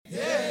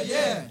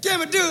Can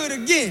we do it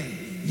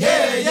again?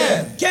 Yeah,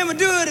 yeah. Can we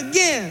do it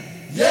again?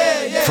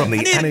 Yeah, yeah. From the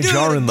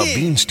Anajar and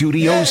Levine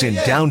Studios in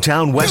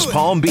downtown West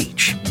Palm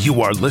Beach,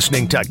 you are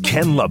listening to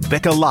Ken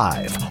LaVicka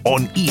Live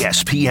on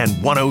ESPN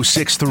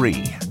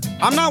 106.3.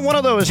 I'm not one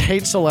of those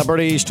hate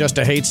celebrities just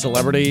to hate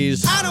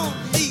celebrities. I don't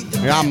need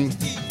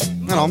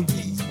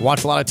the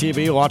watch a lot of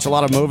TV, watch a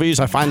lot of movies.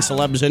 I find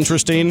celebs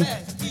interesting.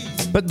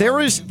 But there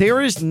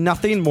is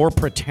nothing more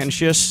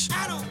pretentious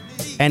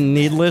and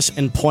needless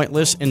and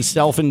pointless and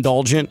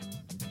self-indulgent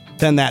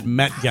than that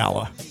Met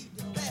Gala.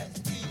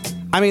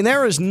 I mean,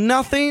 there is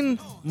nothing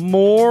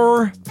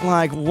more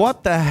like,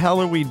 what the hell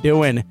are we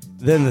doing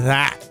than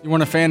that? You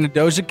weren't a fan of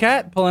Doja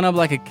Cat pulling up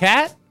like a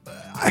cat?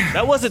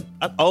 That wasn't.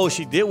 Oh,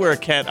 she did wear a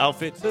cat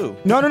outfit too.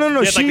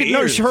 No.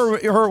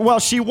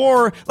 She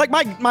wore like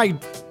my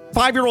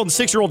 5-year-old and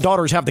 6-year-old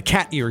daughters have the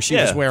cat ears she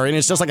was wearing.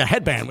 It's just like a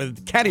headband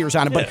with cat ears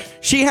on it. But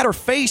she had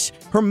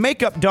her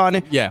makeup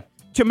done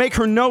to make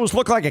her nose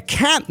look like a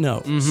cat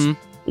nose. Mm-hmm.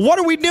 What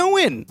are we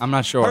doing? I'm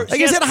not sure. Like,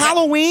 is it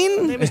Halloween?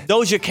 Her name is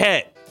Doja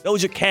Cat.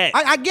 Doja Cat.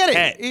 I get it.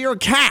 Cat. You're a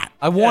cat.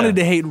 I wanted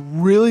to hate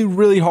really,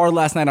 really hard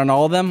last night on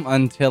all of them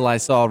until I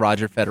saw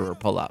Roger Federer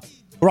pull up.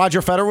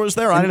 Roger Federer was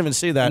there? I didn't even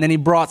see that. And then he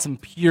brought some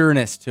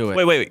pureness to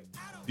it. Wait.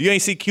 You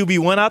ain't see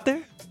QB1 out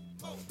there?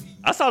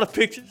 I saw the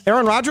pictures.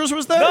 Aaron Rodgers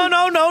was there? No.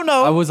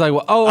 I was like,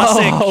 I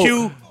said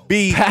QB1.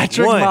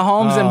 Patrick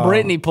Mahomes and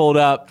Brittany pulled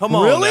up. Come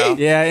on. Really? Now.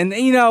 Yeah, and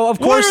of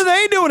course. What are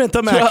they doing at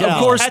the Met Gala? Of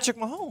course, Patrick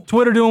Mahomes.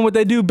 Twitter doing what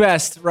they do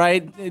best,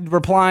 right?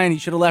 Replying, you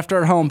should have left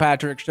her at home,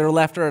 Patrick. Should have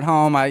left her at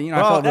home. I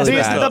felt really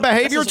bad. The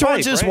behavior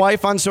towards his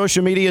wife on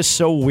social media is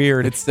so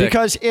weird. It's sick.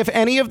 Because if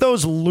any of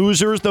those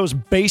losers, those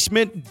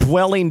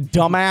basement-dwelling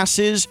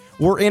dumbasses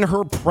were in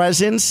her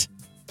presence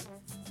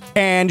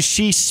and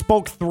she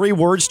spoke 3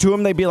 words to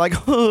him, they'd be like,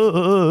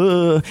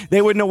 they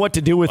wouldn't know what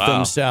to do with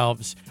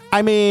themselves.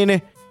 I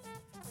mean,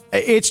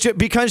 it's just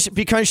because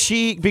Brittany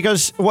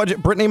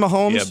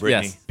Mahomes? Yeah,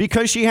 Brittany. Yes.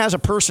 Because she has a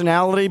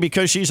personality,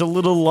 because she's a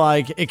little,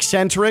 like,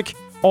 eccentric,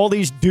 all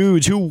these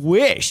dudes who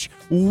wish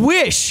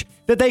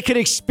that they could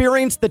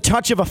experience the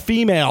touch of a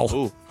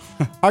female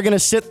are going to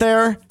sit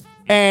there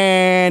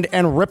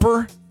and rip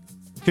her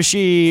because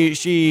she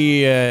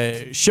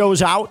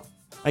shows out.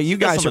 You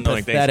guys are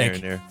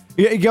pathetic.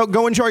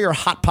 Go enjoy your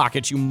Hot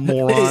Pockets, you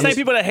morons. It's the same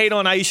people that hate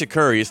on Aisha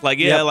Curry. It's like,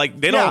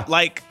 they don't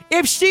like...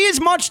 If she as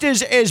much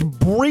as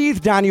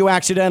breathed on you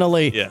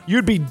accidentally,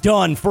 you'd be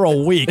done for a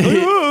week.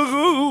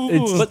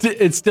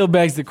 It still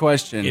begs the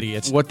question,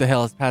 idiots. What the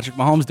hell is Patrick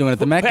Mahomes doing at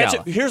the Met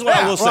Gala? Here's what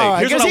I will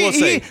say.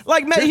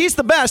 He's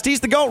the best.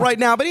 He's the GOAT right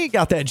now, but he ain't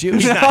got that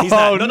juice. He's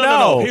not.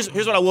 No.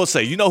 Here's what I will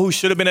say. You know who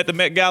should have been at the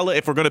Met Gala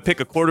if we're going to pick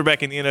a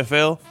quarterback in the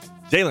NFL?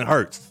 Jalen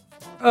Hurts.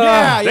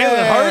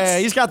 Jalen Hurts.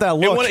 He's got that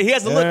look. He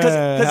has the look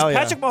because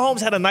Patrick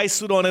Mahomes had a nice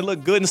suit on and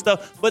looked good and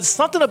stuff, but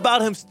something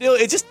about him still,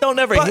 it just don't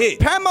ever hit.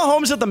 Pat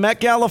Mahomes at the Met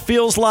Gala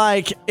feels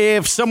like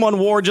if someone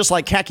wore just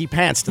like khaki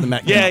pants to the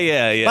Met Gala.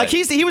 Yeah. Like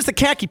he was the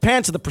khaki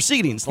pants of the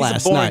proceedings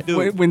last night.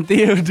 When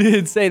Theo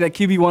did say that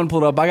QB1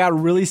 pulled up, I got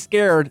really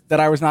scared that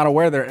I was not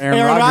aware that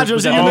Aaron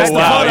Rodgers was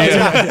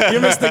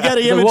You missed the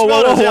Getty image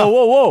photos.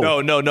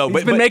 Whoa. No.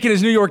 He's been making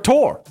his New York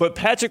tour. But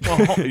Patrick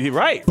Mahomes,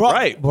 right.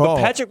 But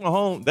Patrick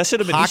Mahomes, that should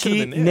have been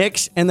hockey,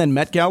 Knicks, and then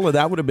Met Gala,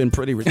 that would have been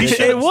pretty ridiculous.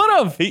 It would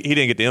have. He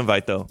didn't get the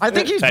invite, though. I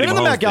think he's Patty been in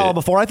the Mahomes Met Gala did.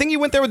 before. I think he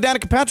went there with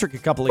Danica Patrick a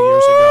couple of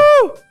years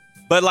ago.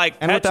 But like,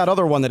 and with that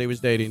other one that he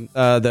was dating,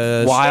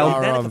 the Wild.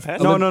 star of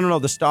no,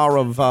 the star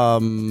of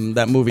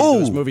that movie,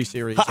 this movie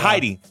series,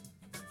 Heidi.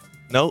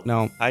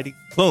 No, Heidi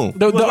Klum.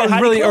 The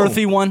really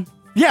earthy one.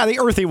 Yeah, the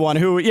earthy one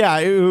who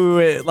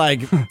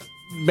like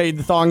made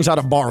the thongs out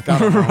of bark. I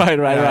don't know. Right.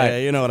 Yeah,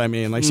 you know what I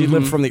mean? Like she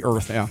lived from the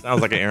earth. Yeah,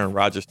 sounds like an Aaron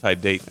Rodgers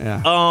type date.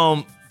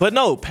 Yeah. But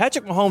no,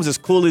 Patrick Mahomes, as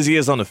cool as he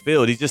is on the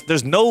field,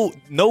 there's no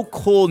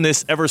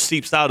coolness ever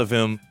seeps out of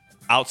him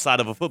outside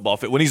of a football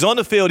field. When he's on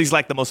the field, he's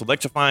like the most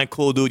electrifying,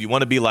 cool dude. You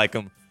want to be like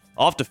him.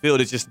 Off the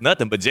field, it's just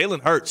nothing. But Jalen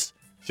Hurts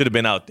should have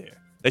been out there.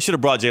 They should have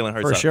brought Jalen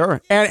Hurts for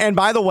sure. And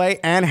by the way,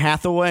 Anne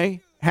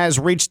Hathaway has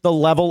reached the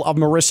level of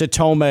Marissa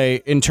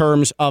Tomei in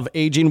terms of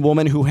aging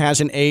woman who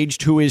hasn't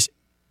aged, who is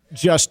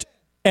just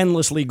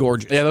endlessly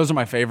gorgeous. Yeah, those are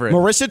my favorite.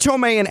 Marissa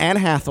Tomei and Anne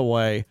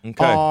Hathaway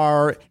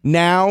are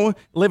now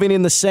living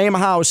in the same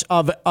house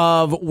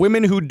of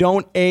women who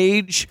don't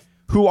age,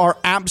 who are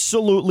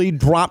absolutely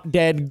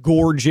drop-dead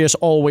gorgeous,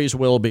 always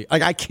will be.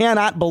 Like, I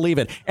cannot believe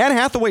it. Anne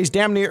Hathaway's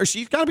damn near,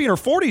 she's got to be in her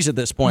 40s at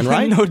this point,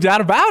 right? No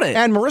doubt about it.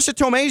 And Marissa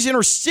Tomei's in her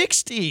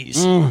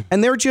 60s.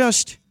 And they're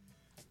just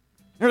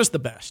the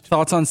best.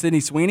 Thoughts on Sydney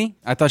Sweeney?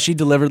 I thought she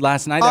delivered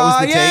last night. That was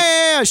the take.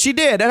 Yeah, she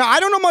did. And I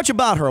don't know much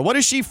about her. What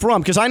is she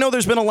from? Because I know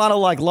there's been a lot of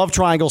like love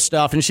triangle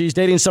stuff, and she's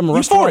dating some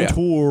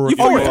restaurateur.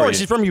 Euphoria.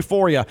 She's from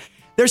Euphoria.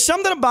 There's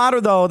something about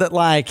her, though, that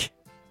like,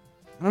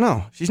 I don't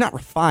know. She's not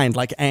refined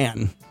like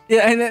Anne.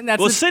 Yeah, and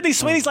that's Sydney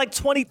Sweeney's like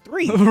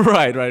 23.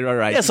 Right.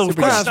 Yeah, so of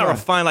course she's not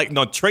refined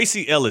like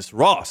Tracy Ellis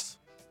Ross.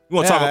 You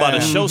want to talk about a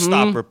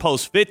showstopper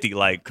post 50?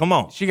 Like, come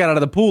on. She got out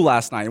of the pool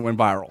last night and went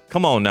viral.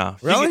 Come on now.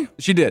 Really?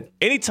 She did.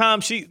 Anytime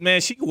she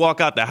can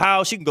walk out the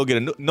house. She can go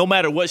get no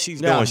matter what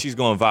she's doing, she's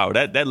going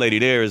viral. That lady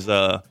there is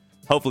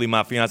Hopefully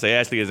my fiance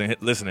Ashley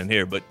isn't listening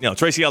here, but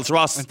Tracy Ellis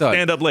Ross,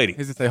 stand up lady.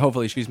 He's gonna say,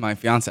 hopefully she's my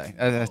fiance.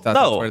 I thought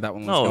No, that's where that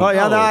one was no. going. Oh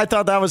yeah, no, I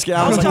thought that was.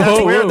 I was like,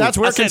 that's weird. That's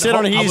weird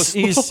considering he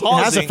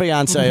has a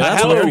fiance. I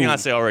That's have a weird.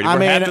 fiance already. We're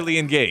happily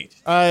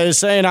engaged.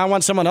 Saying I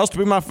want someone else to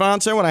be my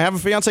fiance when I have a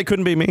fiance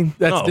couldn't be me.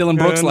 That's No. Dylan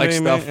Brooks like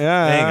Couldn't be me. stuff.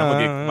 Yeah. Dang,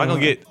 am I gonna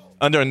get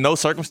under no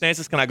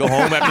circumstances can I go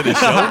home after this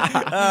show?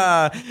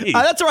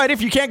 That's all right.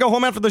 If you can't go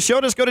home after the show,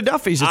 just go to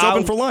Duffy's. It's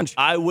open for lunch.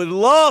 I would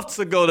love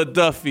to go to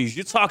Duffy's.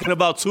 You're talking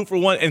about 2 for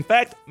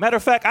 $1. Matter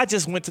of fact, I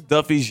just went to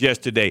Duffy's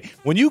yesterday.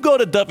 When you go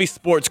to Duffy's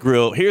Sports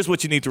Grill, here's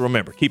what you need to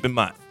remember. Keep in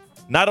mind,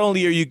 not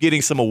only are you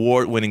getting some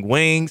award-winning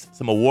wings,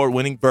 some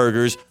award-winning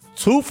burgers,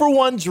 2 for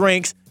 $1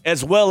 drinks,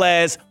 as well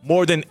as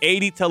more than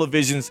 80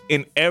 televisions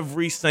in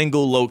every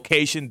single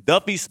location.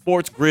 Duffy's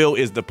Sports Grill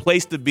is the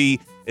place to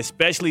be,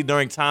 especially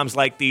during times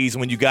like these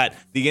when you got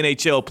the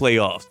NHL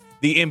playoffs,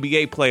 the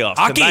NBA playoffs.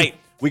 Hockey. Tonight,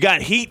 we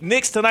got Heat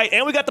Knicks tonight,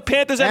 and we got the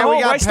Panthers at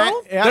home, right, Stone?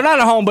 They're not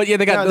at home, but yeah,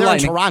 they got the they're in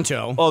Lightning.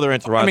 Toronto. Oh, they're in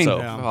Toronto.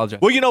 I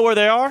apologize. Well, you know where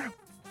they are?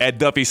 At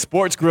Duffy's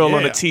Sports Grill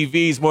on the Yeah.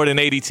 TVs, more than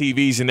 80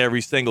 TVs in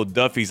every single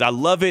Duffy's. I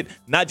love it,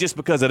 not just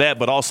because of that,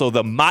 but also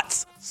the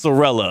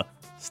mozzarella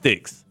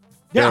sticks.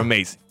 They're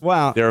amazing.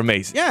 Wow. They're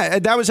amazing. Yeah,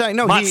 that was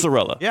no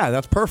Mozzarella. Yeah,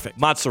 that's perfect.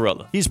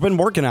 Mozzarella. He's been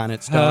working on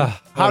it. How did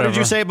whatever.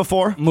 you say it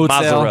before?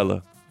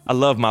 Mozzarella. I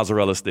love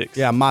mozzarella sticks.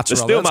 Yeah, mozzarella. There's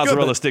still That's good,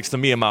 mozzarella but- sticks to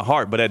me in my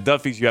heart, but at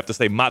Duffy's you have to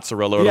say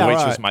mozzarella or Yeah, the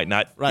waitress right. might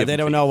not. Right, give they it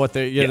don't to know you. what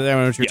they don't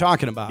know what you're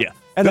talking about. Yeah.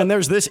 And then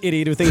there's this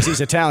idiot who thinks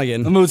he's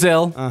Italian.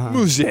 Muzel.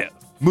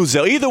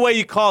 Muzel. Either way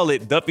you call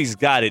it, Duffy's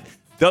got it.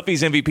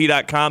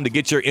 Duffy'sMVP.com to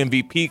get your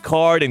MVP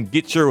card and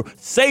get your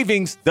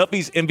savings.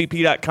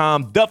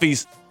 Duffy'sMVP.com.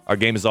 Duffy's, our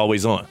game is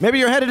always on. Maybe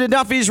you're headed to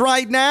Duffy's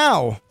right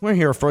now. We're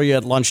here for you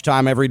at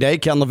lunchtime every day.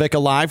 Ken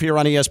LaVicka live here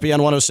on ESPN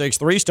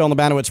 106.3. Stone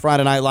Lebanowitz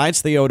Friday Night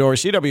Lights. Theo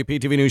Dorsey,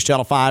 WPTV News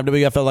Channel 5,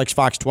 WFLX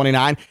Fox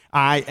 29.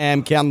 I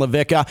am Ken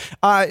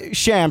LaVicka.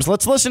 Shams,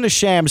 let's listen to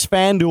Shams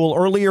FanDuel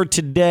earlier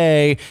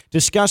today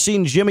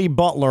discussing Jimmy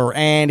Butler,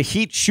 and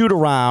Heat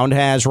shoot-around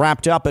has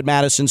wrapped up at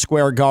Madison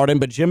Square Garden,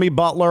 but Jimmy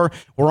Butler,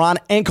 we're on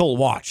ankle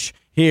watch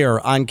here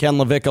on Ken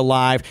LaVicka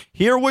Live.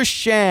 Here was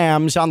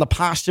Shams on the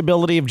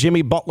possibility of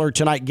Jimmy Butler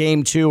tonight,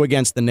 Game 2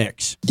 against the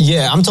Knicks.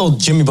 Yeah, I'm told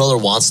Jimmy Butler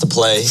wants to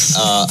play.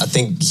 I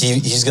think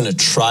he's going to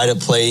try to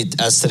play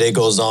as today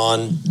goes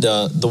on.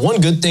 The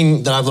one good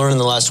thing that I've learned in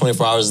the last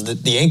 24 hours is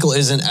that the ankle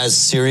isn't as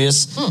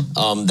serious.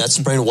 That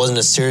sprain wasn't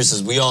as serious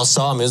as we all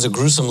saw. I mean, it was a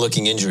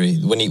gruesome-looking injury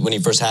when he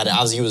first had it.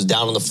 Obviously, he was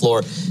down on the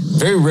floor.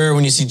 Very rare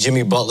when you see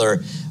Jimmy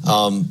Butler,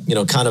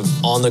 kind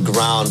of on the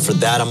ground for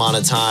that amount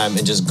of time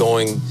and just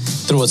going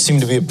through what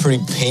seemed to be a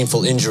pretty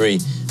painful injury.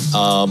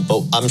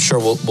 But I'm sure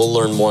we'll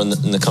learn more in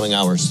the coming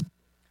hours.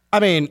 I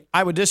mean,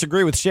 I would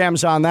disagree with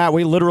Shams on that.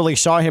 We literally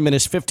saw him in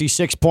his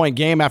 56-point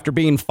game after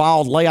being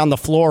fouled lay on the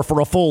floor for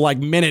a full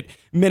minute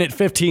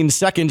 15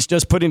 seconds,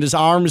 just putting his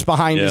arms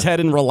behind his head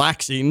and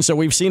relaxing. So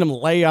we've seen him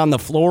lay on the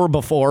floor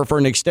before for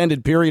an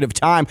extended period of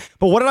time.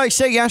 But what did I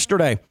say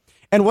yesterday?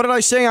 And what did I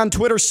say on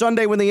Twitter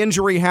Sunday when the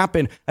injury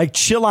happened?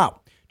 Chill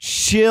out.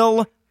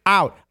 Chill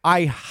out.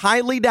 I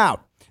highly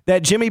doubt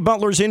that Jimmy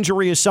Butler's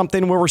injury is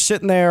something where we're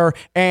sitting there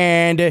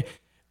and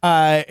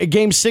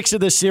Game 6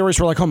 of this series,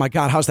 we're like, oh my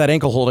God, how's that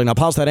ankle holding up?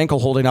 How's that ankle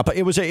holding up?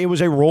 It was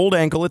a rolled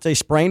ankle. It's a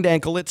sprained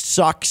ankle. It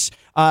sucks.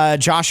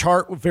 Josh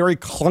Hart very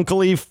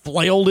clunkily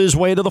flailed his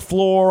way to the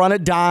floor on a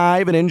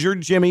dive and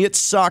injured Jimmy. It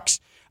sucks.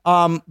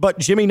 But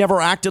Jimmy never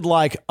acted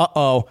like,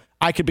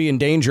 I could be in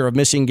danger of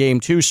missing Game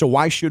 2. So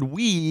why should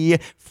we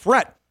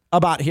fret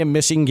about him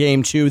missing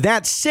Game 2?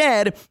 That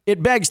said,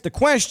 it begs the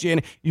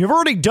question, you've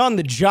already done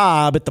the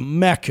job at the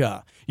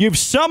Mecca. You've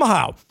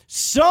somehow,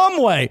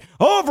 some way,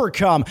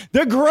 overcome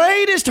the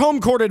greatest home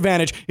court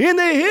advantage in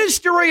the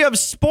history of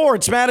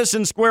sports,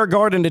 Madison Square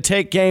Garden, to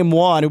take Game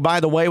 1, who, by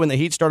the way, when the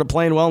Heat started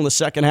playing well in the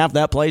second half,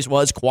 that place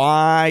was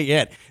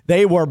quiet.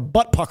 They were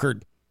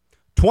butt-puckered.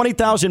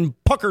 20,000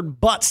 puckered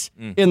butts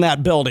in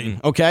that building,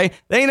 okay?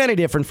 They ain't any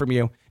different from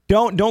you.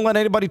 Don't let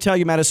anybody tell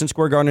you Madison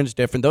Square Garden is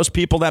different. Those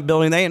people, that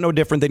building, they ain't no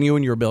different than you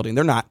and your building.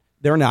 They're not.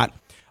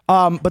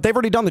 But they've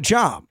already done the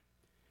job.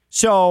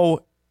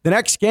 So the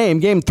next game,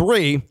 Game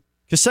 3,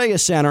 Kaseya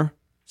Center,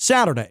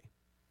 Saturday.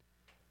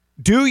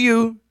 Do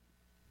you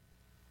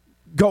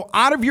go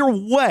out of your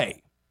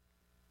way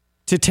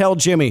to tell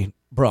Jimmy,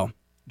 bro,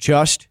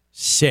 just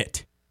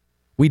sit?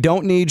 We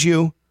don't need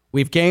you.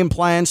 We've game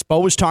plans. Bo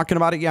was talking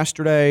about it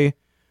yesterday.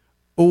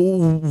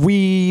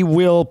 We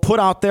will put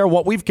out there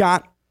what we've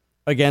got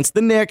against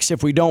the Knicks.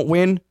 If we don't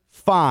win,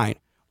 fine.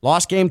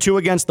 Lost Game 2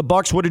 against the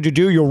Bucks. What did you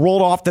do? You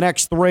rolled off the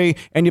next 3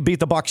 and you beat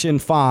the Bucks in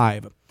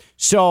 5.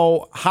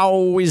 So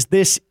how is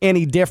this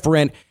any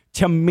different?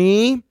 To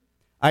me,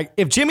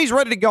 if Jimmy's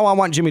ready to go, I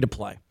want Jimmy to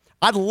play.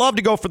 I'd love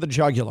to go for the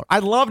jugular.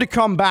 I'd love to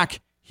come back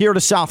here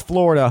to South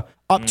Florida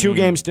up 2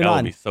 games to none. That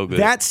would be so good.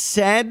 That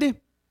said,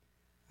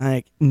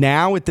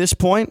 now at this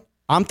point,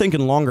 I'm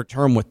thinking longer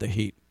term with the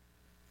Heat.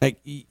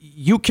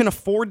 You can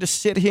afford to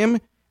sit him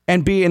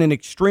and be in an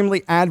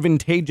extremely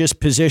advantageous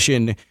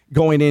position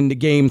going into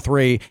Game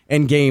 3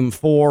 and Game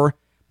 4.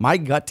 My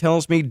gut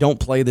tells me don't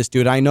play this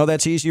dude. I know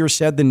that's easier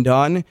said than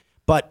done,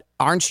 But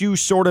aren't you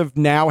sort of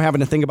now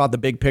having to think about the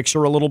big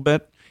picture a little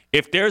bit?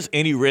 If there's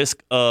any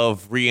risk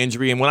of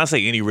re-injury, and when I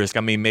say any risk,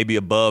 I mean maybe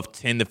above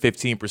 10 to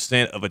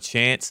 15% of a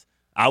chance,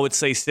 I would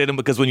say sit him,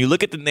 because when you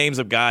look at the names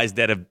of guys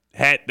that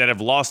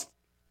have lost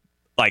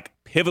like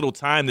pivotal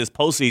time this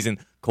postseason,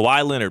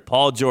 Kawhi Leonard,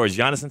 Paul George,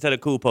 Giannis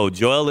Antetokounmpo,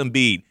 Joel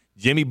Embiid,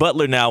 Jimmy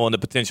Butler now on the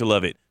potential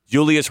of it,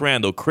 Julius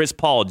Randle, Chris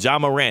Paul,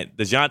 John Morant,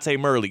 DeJounte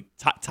Murray,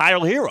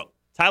 Tyler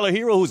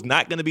Hero, who's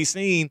not going to be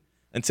seen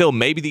until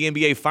maybe the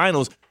NBA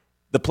Finals.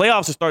 The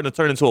playoffs are starting to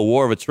turn into a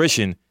war of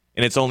attrition,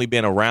 and it's only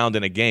been a round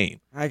in a game.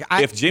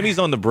 If Jimmy's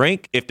on the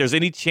brink, if there's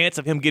any chance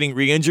of him getting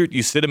re-injured,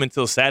 you sit him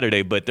until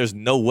Saturday, but there's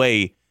no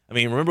way. I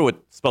mean, remember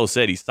what Spo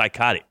said. He's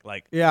psychotic.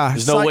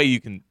 There's no way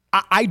you can.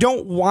 I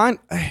don't want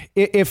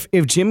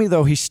if Jimmy,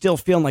 though, he's still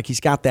feeling like he's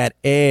got that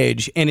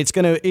edge, and he's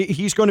going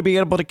to be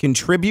able to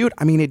contribute.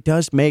 I mean, it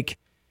does make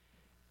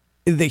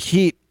the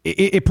Heat.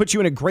 It puts you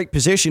in a great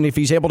position if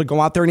he's able to go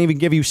out there and even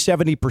give you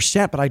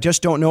 70%. But I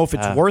just don't know if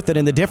it's worth it.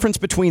 And the difference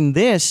between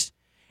this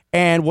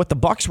and what the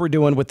Bucks were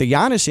doing with the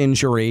Giannis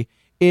injury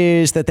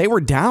is that they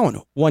were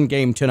down 1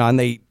 game to none.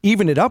 They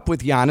evened it up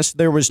with Giannis.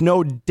 There was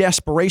no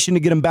desperation to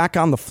get him back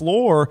on the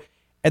floor.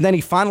 And then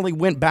he finally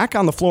went back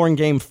on the floor in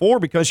game 4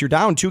 because you're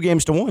down 2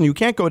 games to 1. You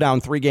can't go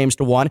down 3 games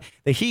to 1.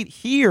 The Heat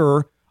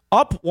here,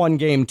 up 1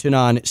 game to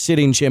none,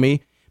 sitting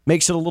Jimmy,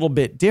 makes it a little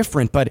bit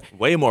different, but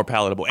way more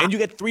palatable. And you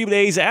get 3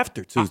 days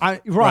after, too.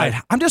 Right.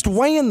 I'm just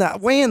weighing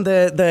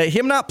the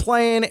him not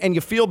playing, and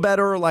you feel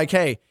better, like,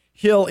 hey,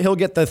 he'll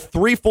get the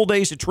 3 full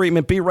days of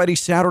treatment, be ready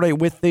Saturday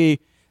with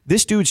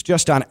this dude's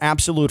just on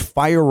absolute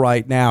fire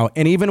right now.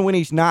 And even when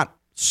he's not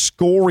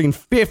scoring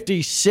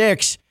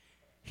 56,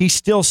 he's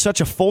still such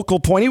a focal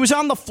point. He was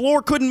on the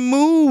floor, couldn't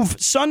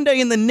move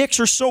Sunday, and the Knicks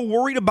are so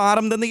worried about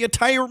him, then the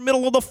entire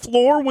middle of the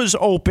floor was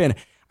open.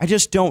 I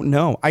just don't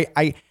know.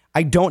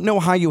 I don't know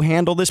how you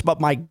handle this,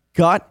 but my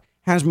gut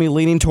has me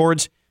leaning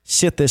towards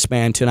sit this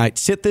man tonight.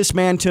 Sit this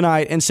man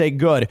tonight and say,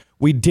 good,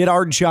 we did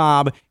our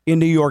job in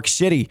New York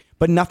City.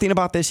 But nothing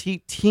about this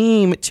Heat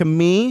team, to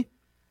me,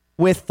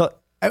 we've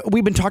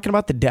been talking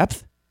about the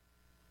depth.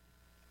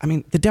 I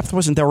mean, the depth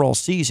wasn't there all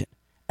season.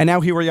 And now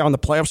here we are in the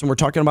playoffs, and we're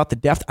talking about the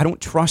depth. I don't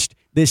trust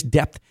this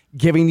depth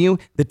giving you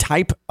the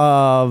type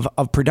of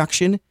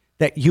production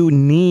that you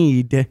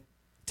need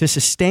to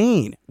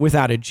sustain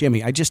without a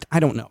Jimmy. I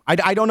don't know.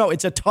 I don't know.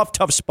 It's a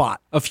tough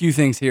spot. A few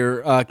things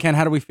here. Ken,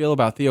 how do we feel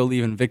about Theo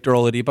leaving Victor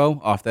Oladipo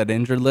off that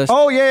injured list?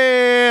 Oh,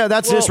 yeah.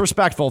 That's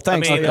disrespectful.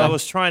 Thanks. I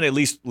was trying to at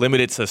least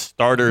limit it to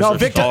starters or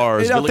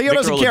stars. Theo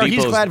doesn't care.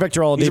 He's glad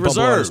Victor Oladipo. He's a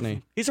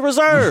reserve. He's a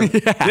reserve.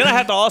 Then I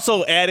have to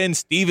also add in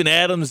Steven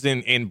Adams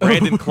and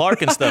Brandon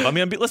Clark and stuff. I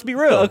mean, let's be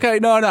real. Okay,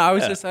 no. I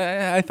was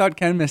I thought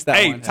Ken missed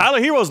that one. Hey,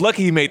 Tyler Hero's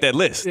lucky he made that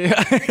list.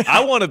 Yeah.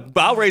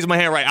 I'll raise my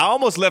hand right. I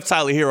almost left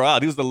Tyler Hero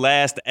out. He was the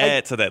last to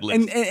add to that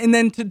list. And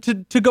then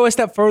to go a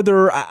step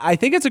further, I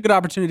think it's a good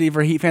opportunity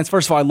for Heat fans.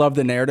 First of all, I love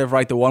the narrative,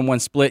 right? The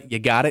 1-1 split, you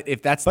got it.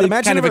 If that's the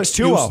kind of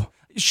excuse. 2-0.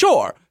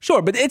 Sure,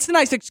 but it's a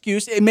nice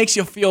excuse. It makes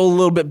you feel a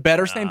little bit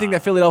better. Same thing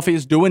that Philadelphia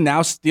is doing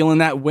now, stealing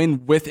that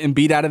win with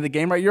Embiid out of the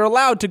game, right? You're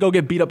allowed to go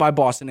get beat up by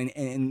Boston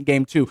in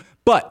game 2.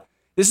 But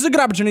this is a good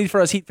opportunity for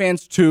us Heat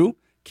fans to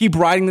keep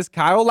riding this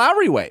Kyle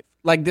Lowry wave.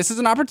 Like, this is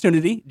an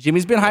opportunity.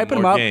 Jimmy's been hyping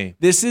him up. Game.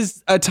 This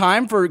is a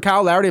time for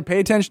Kyle Lowry to pay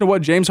attention to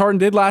what James Harden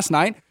did last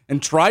night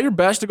and try your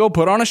best to go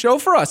put on a show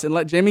for us and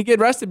let Jimmy get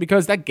rested,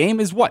 because that game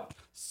is,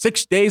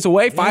 6 days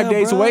away, 5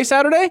 days away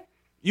Saturday?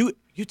 You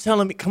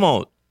telling me, come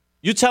on.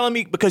 You telling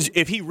me, because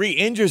if he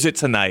re-injures it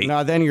tonight,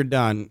 no, then you're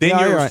done. Then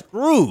you're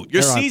screwed.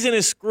 Your season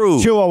is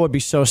screwed. 2-0 would be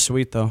so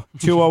sweet, though.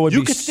 2-0 would be so sweet.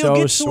 You could still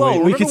get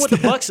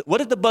 2-0. What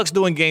did the Bucks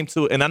do in game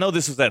 2? And I know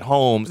this was at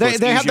home. So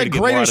they had the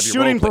greatest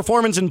shooting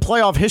performance in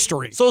playoff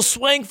history. So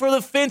swing for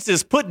the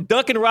fences. Put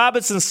Duncan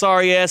Robinson's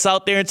sorry ass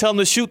out there and tell him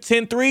to shoot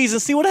 10 threes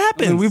and see what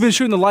happens. I mean, we've been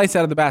shooting the lights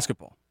out of the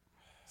basketball.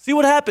 See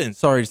what happens.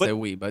 Sorry to say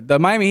we, but the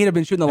Miami Heat have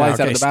been shooting the lights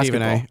out of the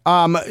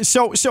basketball.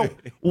 So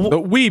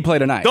we play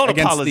tonight Don't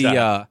against apologize.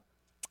 the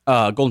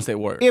Golden State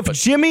Warriors. If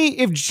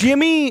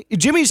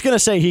Jimmy's going to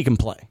say he can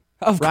play.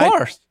 Of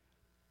course.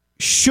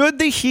 Should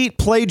the Heat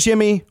play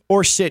Jimmy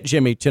or sit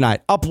Jimmy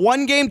tonight? Up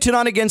 1 game to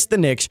none against the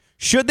Knicks.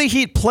 Should the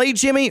Heat play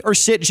Jimmy or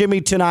sit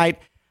Jimmy tonight?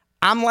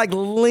 I'm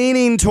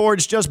leaning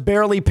towards just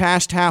barely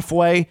past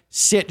halfway.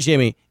 Sit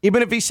Jimmy.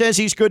 Even if he says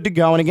he's good to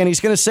go. And again, he's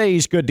going to say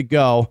he's good to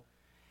go.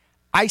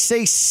 I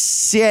say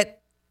sit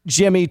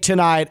Jimmy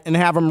tonight and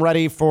have him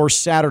ready for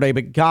Saturday.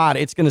 But God,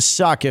 it's going to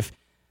suck if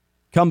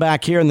come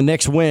back here and the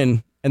Knicks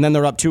win and then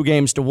they're up 2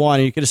 games to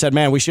 1. And you could have said,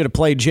 man, we should have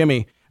played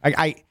Jimmy.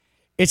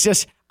 It's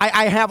just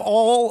I have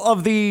all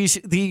of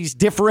these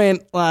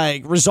different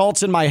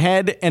results in my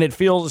head, and it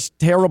feels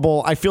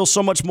terrible. I feel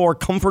so much more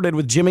comforted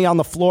with Jimmy on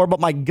the floor, but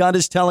my gut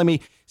is telling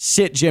me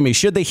sit Jimmy.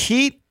 Should the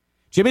Heat?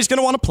 Jimmy's going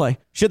to want to play.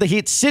 Should the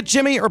Heat sit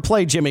Jimmy or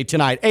play Jimmy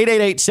tonight?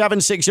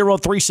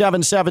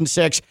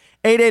 888-760-3776.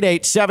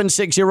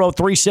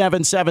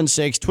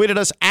 888-760-3776. Tweet at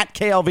us at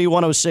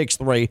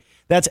KLV1063.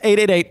 That's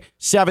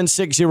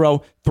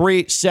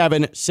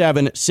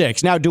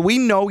 888-760-3776. Now, do we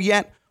know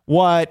yet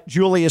what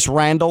Julius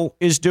Randle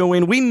is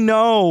doing? We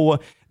know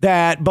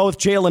that both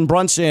Jalen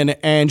Brunson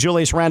and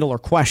Julius Randle are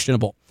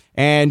questionable.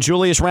 And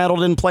Julius Randle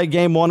didn't play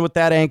game one with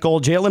that ankle.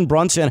 Jalen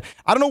Brunson,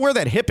 I don't know where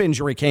that hip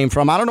injury came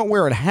from. I don't know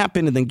where it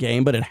happened in the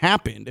game, but it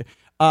happened.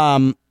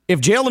 If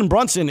Jalen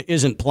Brunson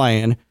isn't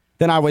playing,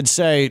 then I would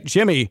say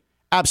Jimmy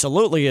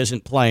absolutely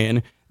isn't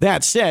playing.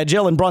 That said,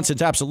 Jalen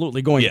Brunson's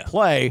absolutely going to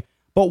play.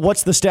 But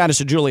what's the status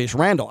of Julius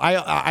Randle?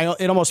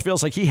 It almost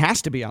feels like he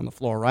has to be on the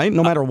floor, right?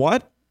 No matter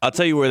what. I'll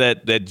tell you where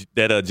that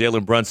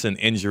Jalen Brunson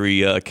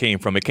injury came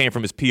from. It came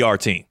from his PR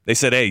team. They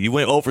said, "Hey, you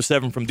went 0 for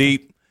 7 from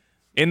deep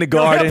in the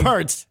garden. Your hip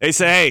hurts." They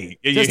say,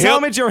 "Hey, just tell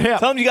him it's your hip.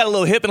 Tell him you got a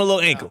little hip and a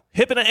little ankle.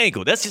 Hip and an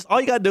ankle. That's just all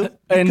you got to do.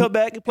 And come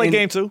back and play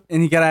game 2."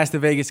 And you got to ask the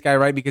Vegas guy,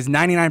 right? Because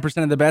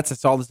 99% of the bets, I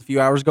saw this a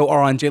few hours ago,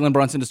 are on Jalen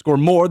Brunson to score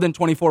more than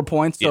 24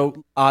 points.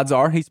 So odds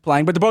are he's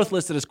playing. But they're both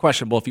listed as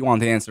questionable if you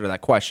want the answer to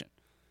that question.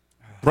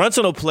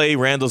 Brunson will play.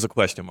 Randall's a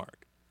question mark.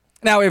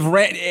 Now,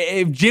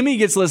 if Jimmy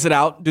gets listed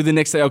out, do the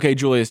Knicks say, "Okay,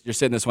 Julius, you're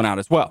sitting this one out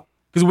as well"?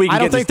 Because I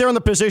don't think they're in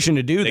the position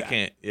to do that. They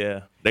can't.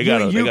 Yeah, they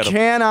got. You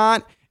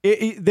cannot.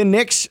 The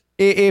Knicks,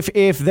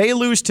 if they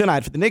lose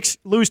tonight, if the Knicks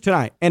lose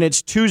tonight, and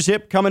it's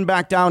 2-zip coming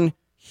back down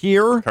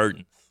here,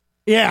 curtains.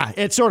 Yeah,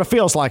 it sort of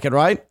feels like it,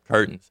 right?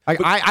 Curtains.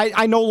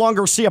 I no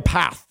longer see a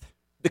path.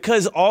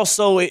 Because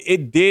also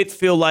it did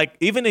feel like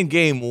even in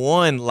game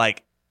 1,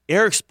 like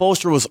Eric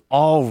Spoelstra was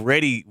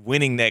already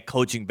winning that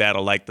coaching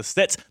battle. Like the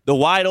sets, the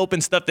wide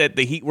open stuff that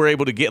the Heat were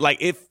able to get, like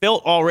it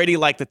felt already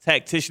like the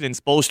tactician in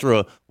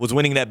Spoelstra was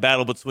winning that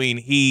battle between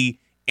he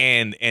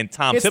and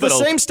Tom Thibodeau. It's the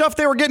same stuff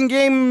they were getting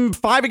game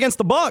 5 against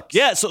the Bucks.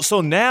 Yeah,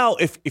 so now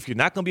if you're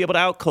not going to be able to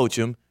outcoach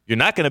them, you're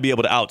not going to be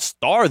able to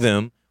outstar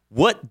them.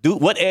 What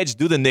edge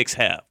do the Knicks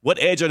have?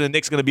 What edge are the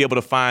Knicks going to be able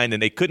to find?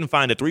 And they couldn't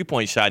find a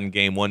 3-point shot in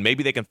game 1.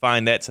 Maybe they can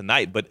find that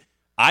tonight. But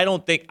I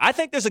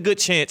think there's a good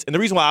chance. And the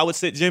reason why I would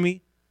sit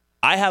Jimmy,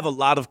 I have a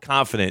lot of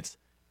confidence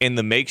in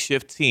the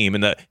makeshift team,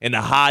 in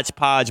the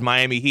hodgepodge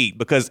Miami Heat,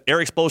 because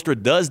Eric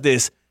Spoelstra does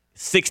this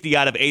 60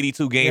 out of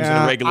 82 games in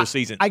the regular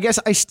season. I guess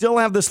I still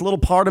have this little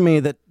part of me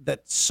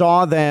that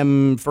saw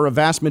them for a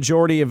vast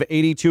majority of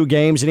 82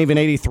 games and even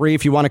 83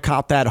 if you want to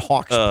count that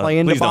Hawks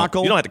play-in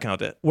debacle. You don't have to count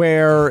that.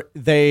 Where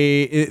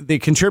the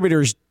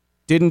contributors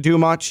didn't do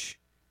much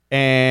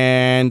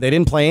and they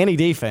didn't play any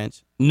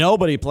defense.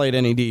 Nobody played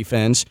any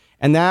defense.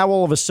 And now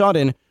all of a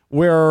sudden,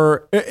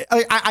 where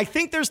I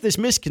think there's this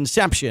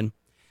misconception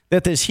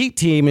that this Heat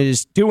team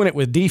is doing it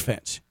with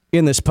defense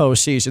in this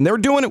postseason. They're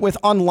doing it with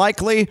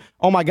unlikely,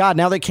 oh my God,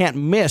 now they can't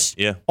miss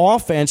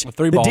offense.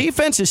 The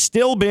defense has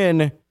still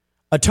been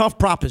a tough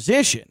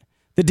proposition.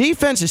 The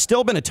defense has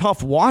still been a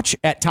tough watch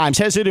at times.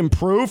 Has it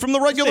improved from the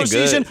regular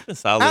season?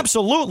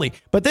 Absolutely.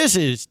 But this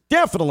is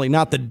definitely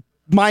not the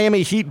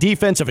Miami Heat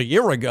defense of a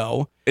year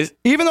ago.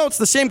 Even though it's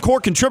the same core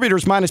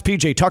contributors minus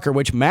PJ Tucker,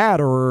 which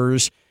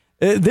matters,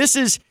 this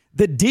is...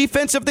 The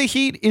defense of the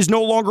Heat is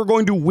no longer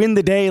going to win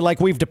the day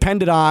like we've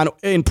depended on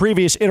in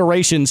previous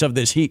iterations of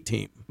this Heat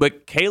team.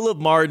 But Caleb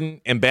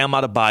Martin and Bam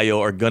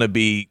Adebayo are going to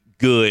be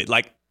good,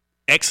 like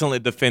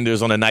excellent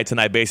defenders on a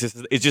night-to-night basis.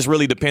 It just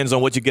really depends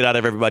on what you get out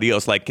of everybody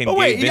else. Like, can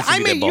Gabe Vincent get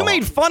that ball? You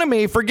made fun of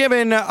me for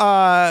giving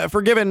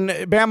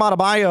Bam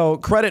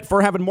Adebayo credit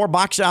for having more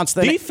box outs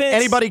than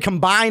anybody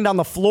combined on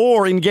the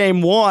floor in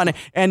game 1,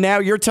 and now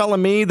you're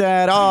telling me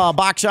that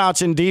box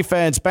outs and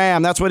defense,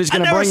 Bam, that's what he's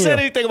going to bring you. I never said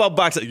anything about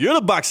box out. You're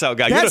the box out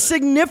guy. That's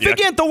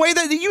significant. The way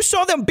that you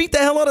saw them beat the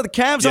hell out of the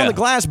Cavs on the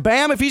glass.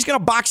 Bam, if he's going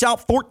to box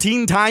out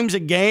 14 times a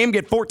game,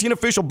 get 14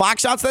 official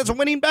box outs, that's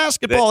winning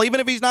basketball, even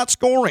if he's not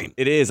scoring.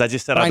 It is. I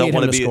just said I don't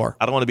want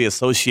to be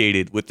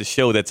associated with the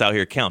show that's out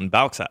here counting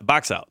box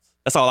outs.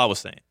 That's all I was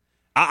saying.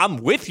 I'm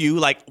with you.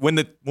 Like when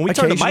we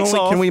turn the mics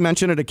off, can we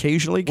mention it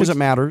occasionally because it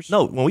matters?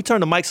 No, when we turn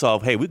the mics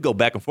off, hey, we go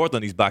back and forth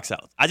on these box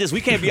outs. We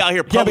can't be out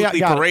here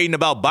publicly parading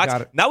about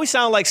box. Now we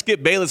sound like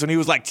Skip Bayless when he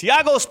was like,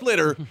 Tiago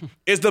Splitter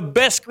is the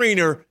best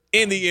screener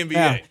in the NBA.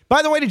 Yeah.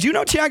 By the way, did you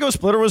know Tiago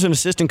Splitter was an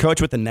assistant coach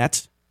with the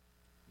Nets?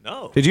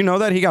 No. Did you know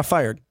that he got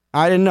fired?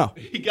 I didn't know.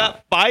 He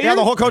got fired? Yeah,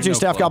 the whole coaching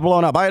staff got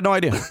blown up. I had no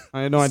idea.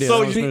 So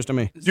that was news to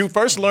me. You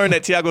first learned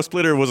that Tiago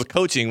Splitter was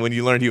coaching when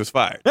you learned he was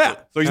fired. Yeah.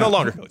 So he's no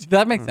longer coaching.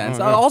 That makes sense.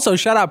 Also,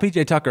 shout out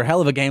PJ Tucker.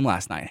 Hell of a game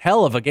last night.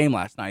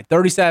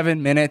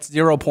 37 minutes,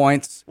 0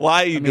 points.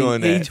 Why are you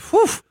doing that?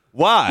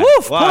 Why?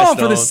 Put on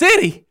for the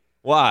city.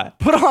 Why?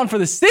 Put on for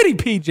the city,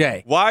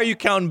 PJ. Why are you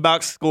counting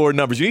box score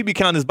numbers? You need to be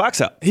counting his box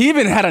out. He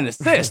even had an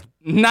assist.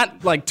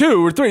 Not like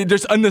 2 or 3,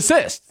 just an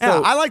assist. Yeah,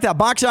 I like that.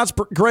 Box outs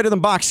greater than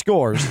box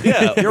scores.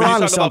 Yeah, you're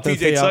on to something.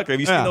 PJ Tucker. Have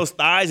you seen those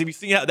thighs? Have you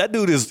seen how that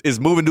dude is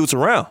moving dudes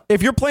around?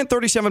 If you're playing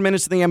 37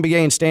 minutes in the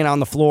NBA and staying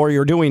on the floor,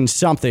 you're doing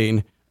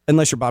something,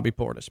 unless you're Bobby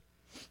Portis.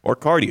 Or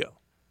cardio.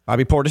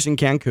 Bobby Portis in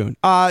Cancun.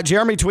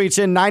 Jeremy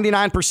tweets in,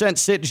 99%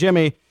 sit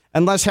Jimmy.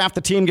 Unless half the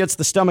team gets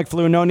the stomach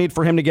flu, no need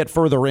for him to get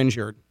further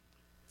injured.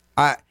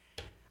 I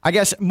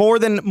guess more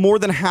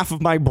than half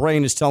of my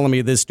brain is telling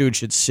me this dude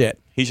should sit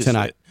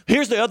tonight. Sit.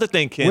 Here's the other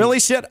thing, Ken. Will he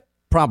sit?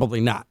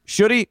 Probably not.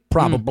 Should he?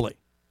 Probably.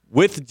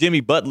 With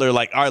Jimmy Butler, all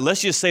right,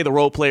 let's just say the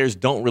role players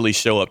don't really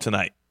show up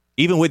tonight.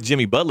 Even with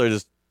Jimmy Butler,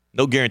 there's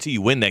no guarantee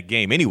you win that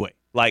game anyway.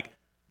 Like,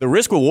 the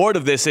risk reward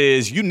of this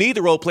is you need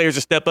the role players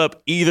to step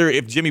up either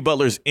if Jimmy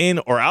Butler's in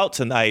or out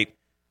tonight.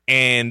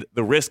 And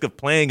the risk of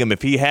playing him,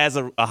 if he has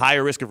a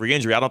higher risk of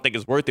re-injury, I don't think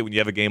it's worth it when you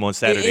have a game on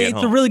Saturday at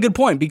home. It's a really good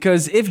point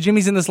because if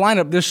Jimmy's in this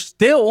lineup, there's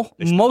still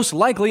most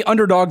likely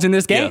underdogs in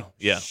this game.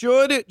 Yeah.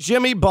 Should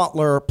Jimmy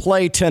Butler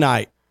play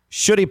tonight?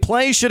 Should he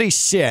play? Should he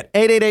sit?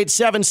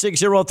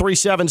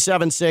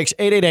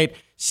 888-760-3776.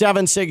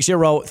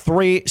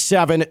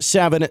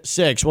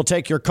 888-760-3776. We'll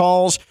take your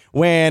calls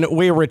when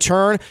we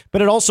return.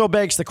 But it also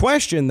begs the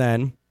question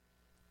then,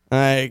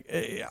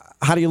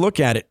 how do you look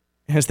at it?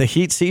 Has the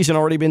Heat season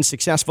already been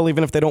successful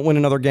even if they don't win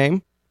another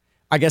game?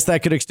 I guess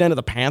that could extend to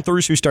the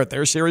Panthers who start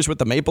their series with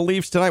the Maple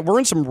Leafs tonight. We're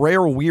in some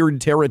rare,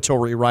 weird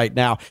territory right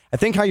now. I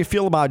think how you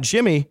feel about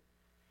Jimmy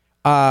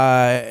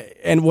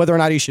and whether or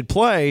not he should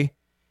play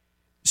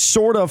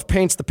sort of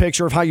paints the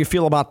picture of how you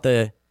feel about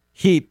the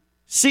Heat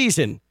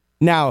season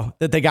now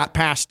that they got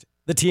past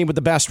the team with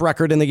the best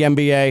record in the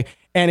NBA,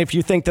 and if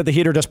you think that the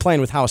Heat are just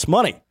playing with house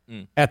money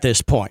at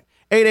this point.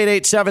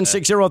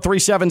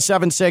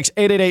 888-760-3776,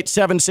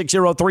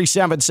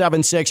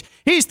 888-760-3776.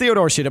 He's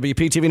Theodore C,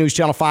 WPTV News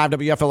Channel 5,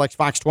 WFLX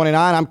Fox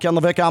 29. I'm Ken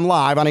Levick. I'm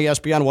live on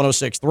ESPN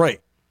 106.3.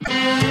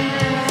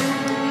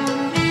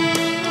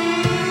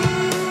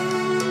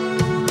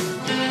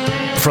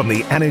 From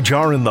the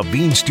Anajar and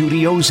Levine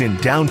Studios in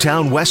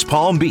downtown West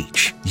Palm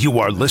Beach, you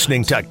are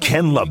listening to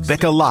Ken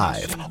LaVicka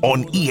Live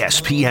on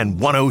ESPN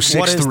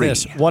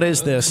 106.3. What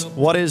is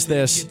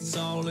this?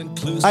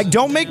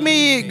 Don't make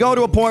me go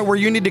to a point where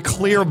you need to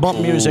clear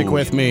bump music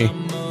with me.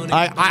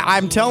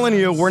 I'm telling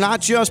you, we're not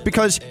just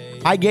because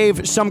I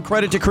gave some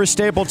credit to Chris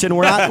Stapleton.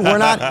 We're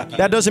not.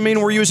 That doesn't mean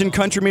we're using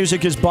country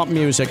music as bump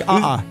music.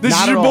 This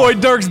is your boy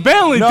Dirks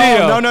Bentley.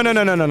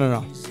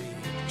 No.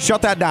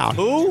 Shut that down.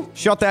 Who?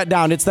 Shut that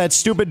down. It's that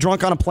stupid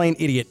drunk on a plane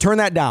idiot. Turn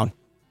that down.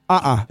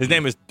 His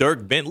name is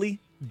Dirk Bentley?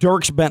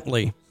 Dirks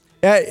Bentley.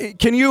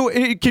 Can you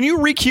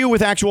recue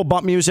with actual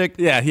bump music?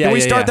 Yeah. Can we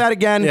start that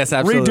again? Yes,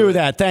 absolutely. Redo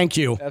that. Thank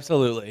you.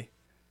 Absolutely.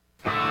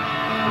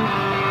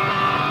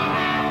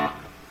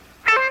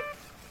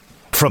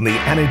 From the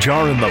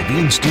Anajar and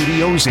Levine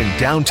Studios in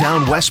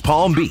downtown West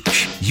Palm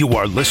Beach, you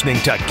are listening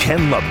to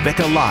Ken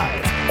LaVicka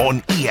Live on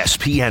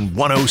ESPN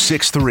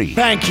 106.3.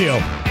 Thank you.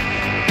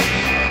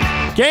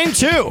 Game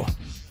 2.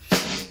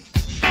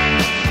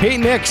 Heat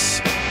Knicks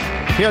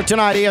here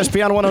tonight,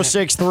 ESPN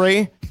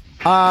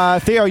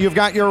 106.3. Theo, you've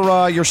got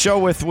your show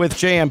with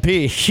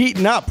JMP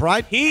heating up,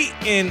 right?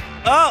 Heating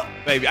up,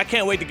 baby. I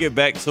can't wait to get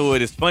back to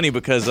it. It's funny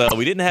because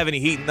we didn't have any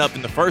heating up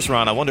in the first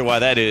round. I wonder why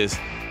that is.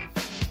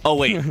 Oh,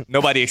 wait.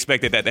 Nobody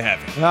expected that to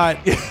happen. All right.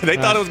 They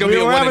thought it was going to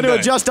be a one and done. We're having to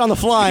adjust on the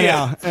fly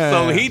now.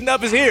 So heating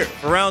up is here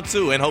for round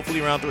 2 and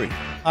hopefully round 3.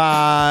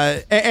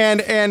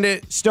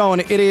 And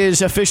Stone, it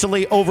is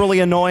officially overly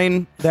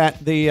annoying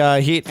that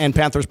the Heat and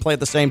Panthers play at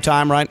the same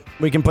time, right?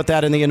 We can put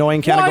that in the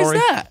annoying category. Why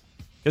is that?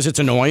 Because it's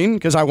annoying,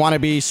 because I want to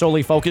be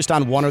solely focused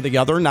on one or the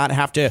other, not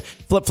have to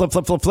flip.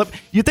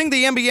 You think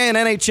the NBA and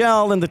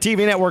NHL and the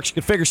TV networks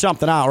could figure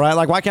something out, right?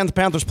 Like, why can't the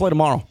Panthers play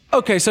tomorrow?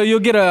 Okay, so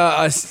you'll get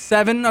a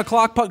 7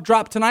 o'clock puck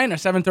drop tonight and a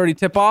 7:30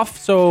 tip-off.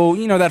 So,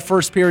 that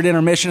first period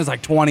intermission is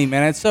like 20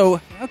 minutes.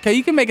 So, okay,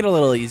 you can make it a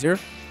little easier.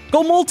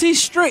 Go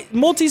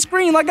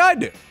multi-screen like I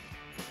do.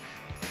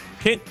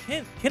 Ken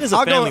is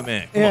a family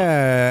man. Come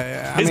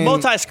on. His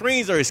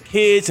multi-screens are his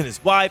kids and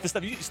his wife and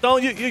stuff.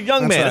 Stone, you're a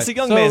young man. Right. That's a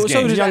young man's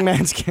game. It's a young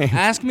man's game.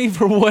 Ask me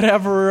for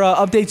whatever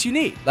updates you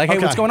need. Like, hey,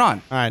 what's going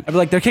on? All right. I'd be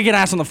like, they're kicking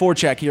ass on the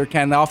forecheck here,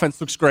 Ken. The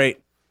offense looks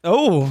great.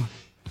 Oh.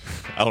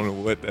 I don't know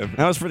what that means.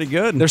 That was pretty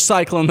good. They're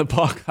cycling the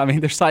puck. I mean,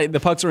 the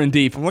pucks are in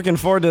deep. I'm looking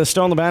forward to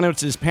Stone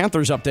Lebanowicz's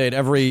Panthers update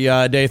every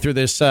day through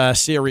this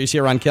series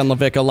here on Ken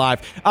LaVicka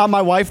Live.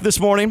 My wife this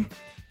morning,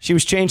 she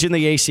was changing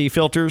the AC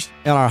filters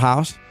in our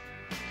house.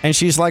 And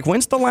she's like,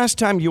 when's the last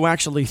time you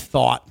actually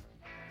thought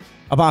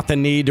about the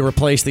need to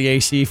replace the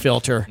AC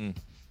filter?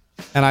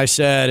 And I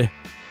said,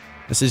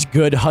 this is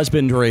good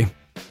husbandry.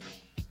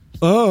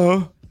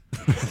 Oh,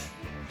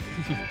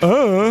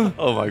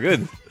 my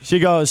goodness. She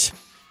goes,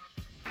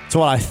 that's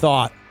what I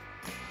thought.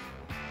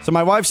 So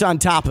my wife's on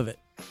top of it.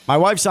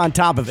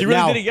 You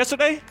really did it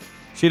yesterday?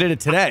 She did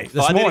it today, this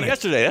morning. I did it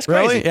yesterday. That's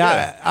really? crazy.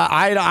 Yeah.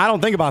 I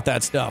don't think about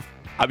that stuff.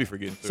 I'll be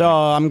forgetting. So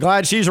I'm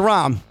glad she's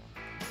around.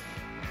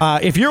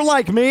 If you're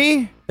like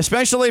me,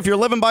 especially if you're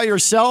living by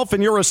yourself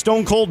and you're a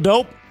stone cold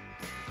dope,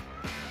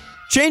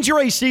 change your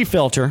AC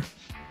filter,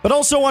 but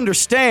also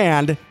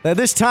understand that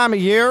this time of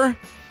year,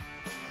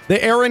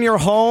 the air in your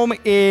home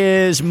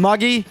is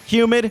muggy,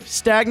 humid,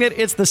 stagnant.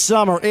 It's the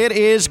summer. It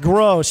is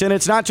gross, and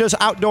it's not just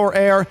outdoor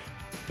air.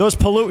 Those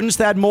pollutants,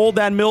 that mold,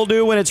 that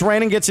mildew, when it's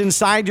raining, gets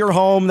inside your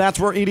home. That's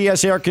where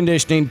EDS air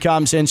conditioning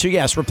comes in. So,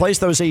 yes, replace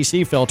those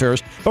AC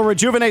filters, but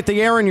rejuvenate the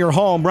air in your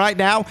home. Right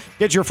now,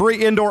 get your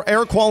free indoor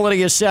air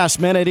quality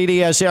assessment at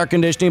EDS Air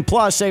Conditioning.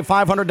 Plus, save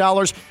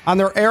 $500 on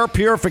their air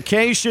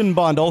purification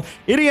bundle.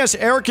 EDS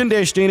Air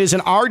Conditioning is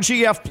an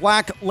RGF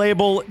Black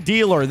Label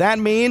dealer. That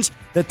means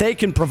that they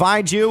can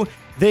provide you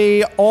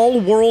the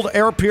all-world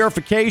air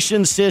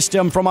purification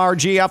system from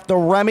RGF, the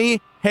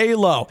Remy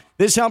Halo.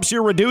 This helps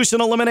you reduce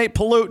and eliminate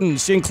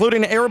pollutants,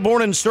 including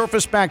airborne and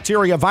surface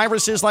bacteria,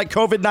 viruses like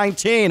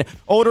COVID-19,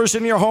 odors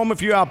in your home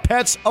if you have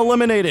pets,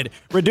 eliminated,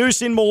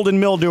 reducing mold and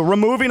mildew,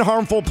 removing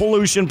harmful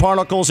pollution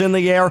particles in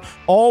the air,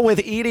 all with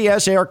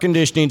EDS air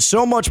conditioning.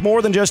 So much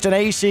more than just an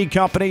AC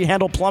company.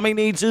 Handle plumbing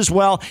needs as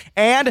well,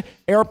 and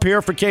air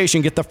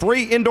purification. Get the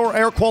free indoor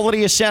air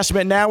quality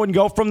assessment now and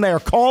go from there.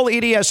 Call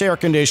EDS Air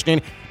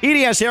Conditioning,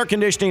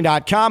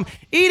 edsairconditioning.com.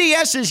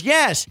 EDS is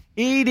yes.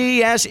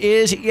 EDS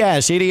is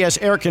yes.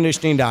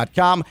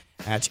 edsairconditioning.com.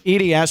 That's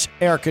EDS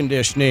Air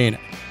Conditioning.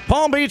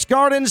 Palm Beach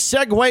Gardens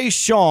Segway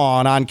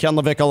Sean on Ken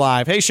LaVicka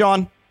Live. Hey,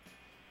 Sean.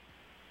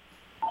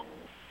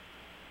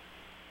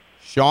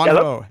 Sean.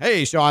 Hello?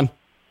 Hey, Sean.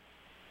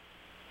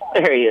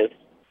 There he is.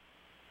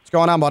 What's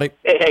going on, buddy?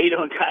 Hey, how you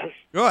doing, guys?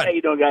 Good. How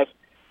you doing, guys?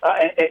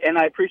 And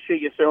I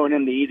appreciate you throwing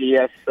in the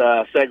EDS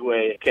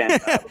segue, Ken,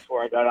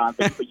 before I got on.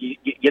 But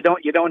you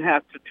don't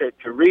have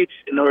to reach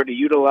in order to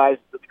utilize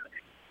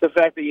the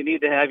fact that you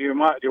need to have your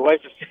wife.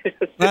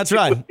 That's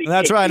right.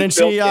 That's right. And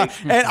she and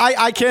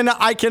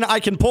I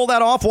can pull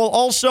that off while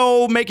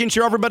also making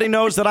sure everybody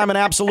knows that I'm an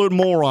absolute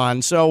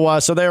moron. So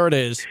there it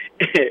is.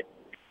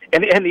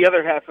 And the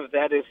other half of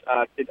that is,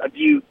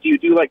 do you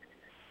do like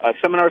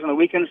seminars on the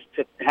weekends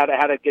to how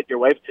to get your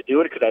wife to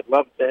do it? Because I'd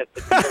love to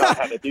figure out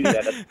how to do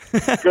that.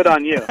 That's good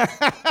on you. Yeah.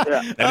 That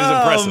is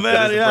impressive. Man,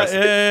 that is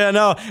impressive.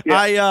 No.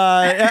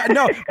 Yeah.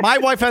 No. My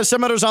wife has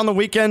seminars on the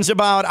weekends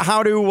about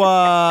how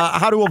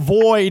to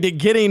avoid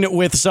getting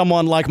with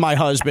someone like my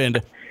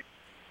husband.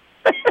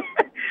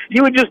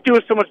 You would just do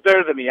it so much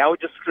better than me. I would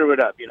just screw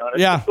it up, you know.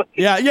 Yeah.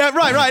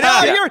 Right.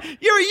 Oh,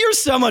 you're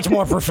so much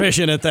more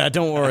proficient at that.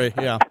 Don't worry.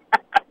 Yeah.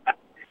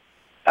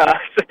 So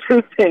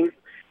two things.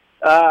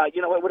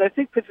 What I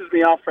think pisses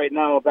me off right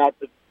now about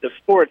the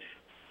sports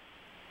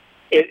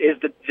is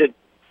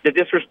the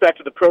disrespect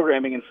of the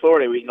programming in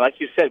Florida. Like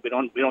you said, we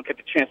don't get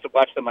the chance to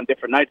watch them on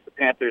different nights, the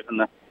Panthers and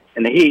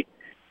the Heat.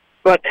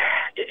 But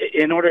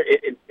in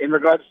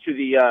regards to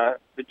the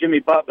Jimmy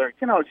Butler,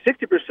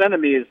 60% of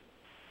me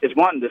is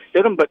wanting to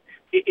sit him. But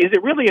is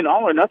it really an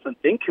all or nothing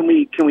thing? Can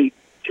we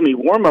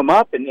warm him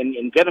up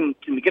and get him?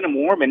 Can we get him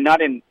warm and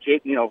not in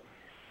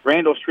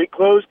Randall street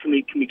clothes? Can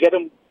we get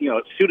him,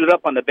 suited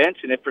up on the bench?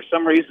 And if for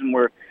some reason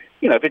we're,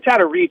 if it's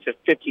out of reach of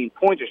 15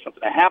 points or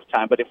something at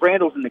halftime, but if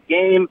Randall's in the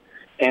game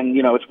and,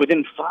 it's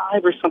within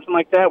 5 or something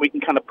like that, we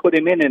can kind of put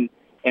him in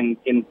and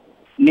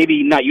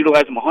maybe not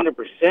utilize him 100%.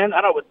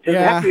 I don't know. Does it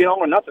have to be an all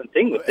or nothing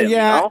thing with him?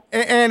 Yeah,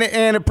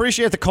 and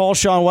appreciate the call,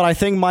 Sean. What I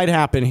think might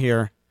happen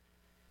here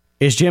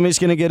is Jimmy's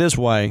going to get his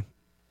way,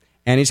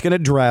 and he's going to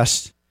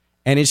dress,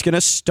 and he's going to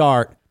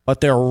start,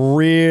 but they're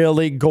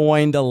really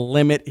going to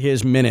limit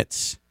his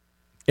minutes.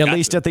 At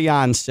least at the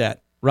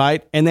onset,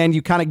 right? And then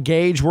you kind of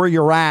gauge where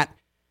you're at,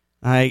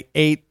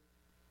 8,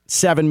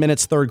 7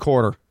 minutes, third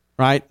quarter,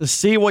 right?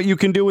 See what you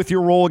can do with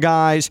your role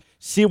guys.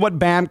 See what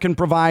Bam can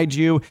provide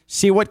you.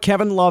 See what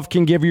Kevin Love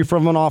can give you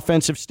from an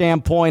offensive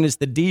standpoint. Is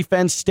the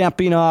defense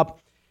stepping up?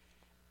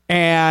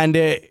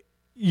 And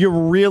you're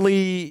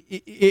really,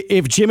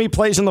 if Jimmy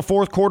plays in the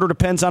fourth quarter,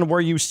 depends on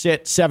where you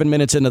sit 7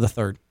 minutes into the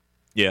third.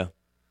 Yeah.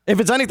 If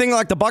it's anything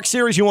like the Bucs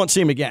series, you won't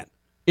see him again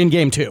in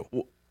game 2.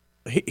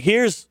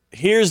 Here's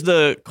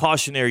the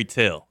cautionary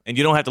tale, and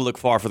you don't have to look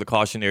far for the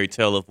cautionary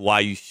tale of why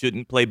you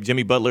shouldn't play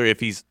Jimmy Butler if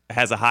he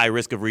has a high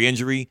risk of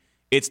re-injury.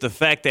 It's the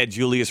fact that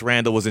Julius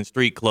Randle was in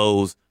street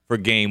clothes for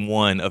game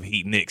 1 of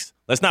Heat Knicks.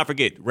 Let's not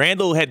forget,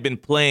 Randle had been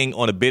playing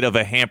on a bit of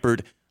a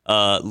hampered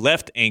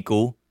left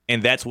ankle,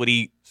 and that's what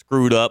he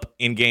screwed up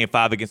in game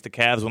 5 against the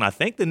Cavs when I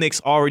think the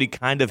Knicks already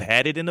kind of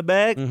had it in the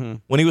bag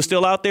when he was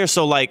still out there.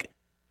 So,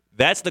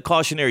 that's the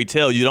cautionary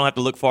tale. You don't have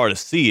to look far to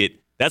see it.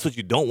 That's what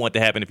you don't want to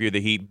happen if you're the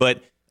Heat.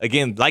 But,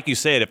 again, like you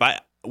said,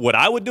 what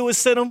I would do is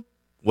sit him.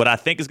 What I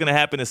think is going to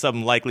happen is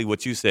something likely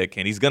what you said,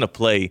 Ken. He's going to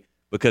play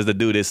because the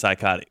dude is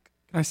psychotic.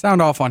 Can I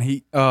sound off on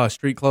Heat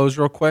street clothes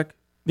real quick?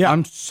 Yeah.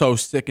 I'm so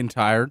sick and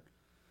tired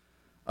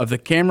of the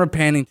camera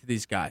panning to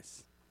these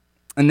guys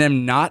and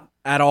them not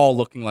at all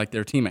looking like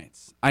their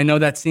teammates. I know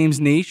that seems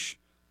niche,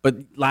 but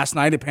last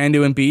night it panned to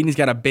Embiid, and he's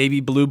got a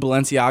baby blue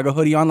Balenciaga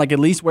hoodie on. At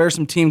least wear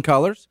some team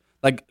colors.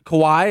 Like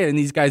Kawhi and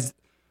these guys,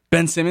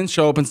 Ben Simmons,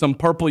 show up in some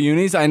purple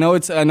unis. I know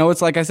it's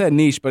like I said,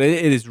 niche, but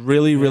it is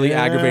really, really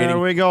aggravating. There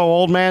we go.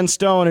 Old man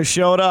Stone has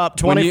showed up.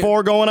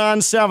 24 going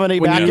on 70.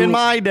 Back in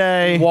my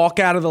day. Walk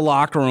out of the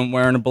locker room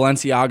wearing a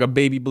Balenciaga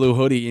baby blue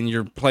hoodie and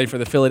you're playing for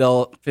the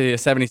Philadelphia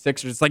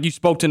 76ers. It's like you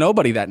spoke to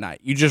nobody that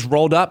night. You just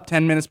rolled up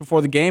 10 minutes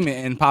before the game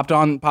and popped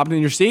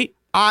in your seat.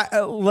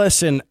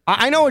 Listen,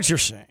 I know what you're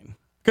saying.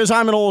 Because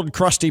I'm an old,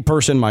 crusty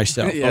person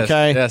myself, yes,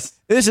 okay?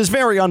 Yes. This is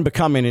very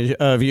unbecoming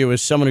of you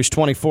as someone who's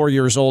 24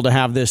 years old to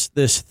have this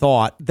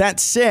thought. That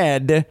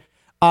said,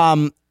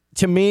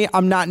 to me,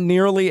 I'm not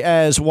nearly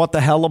as what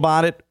the hell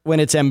about it when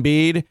it's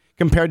Embiid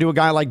compared to a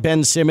guy like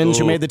Ben Simmons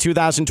who made the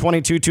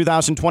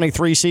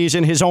 2022-2023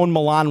 season his own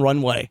Milan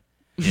runway.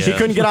 Yeah. He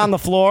couldn't get on the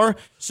floor,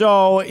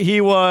 so he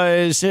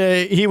was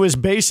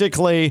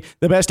basically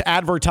the best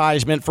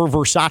advertisement for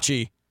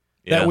Versace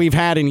that we've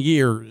had in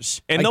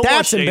years. And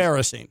that's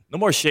embarrassing. No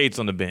more shades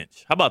on the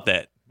bench. How about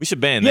that? We should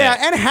ban that.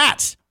 Yeah, and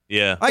hats.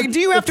 Yeah. Like, do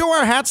you have to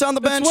wear hats on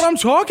the bench? That's what I'm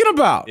talking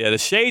about. Yeah, the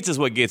shades is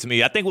what gets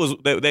me. I think it was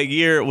that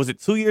year, was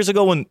it 2 years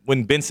ago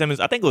when Ben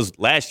Simmons, I think it was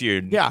last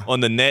year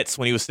on the Nets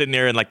when he was sitting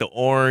there in like the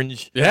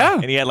orange. Yeah.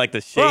 And he had like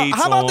the shades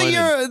how about on the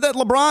year that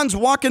LeBron's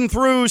walking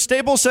through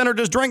Staples Center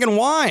just drinking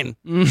wine?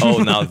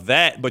 Oh, now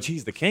that, but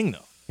he's the king though.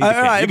 He's the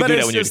king. Right, you can but do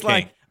it's that when you're just the king.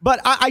 like, but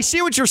I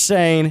see what you're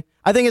saying.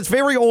 I think it's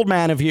very old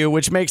man of you,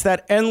 which makes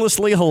that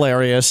endlessly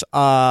hilarious.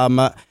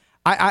 And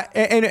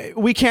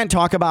we can't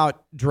talk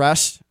about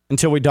dress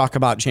until we talk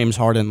about James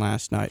Harden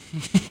last night.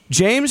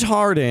 James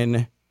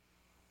Harden,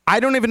 I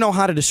don't even know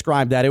how to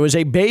describe that. It was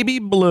a baby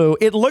blue.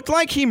 It looked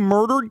like he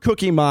murdered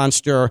Cookie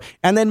Monster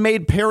and then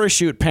made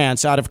parachute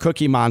pants out of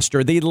Cookie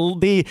Monster.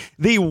 The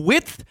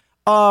width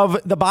of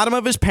the bottom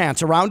of his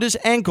pants around his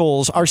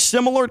ankles are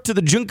similar to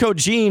the Junko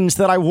jeans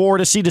that I wore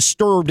to see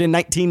Disturbed in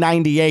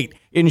 1998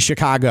 in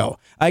Chicago.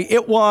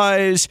 It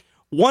was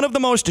one of the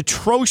most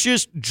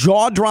atrocious,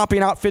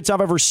 jaw-dropping outfits I've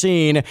ever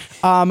seen.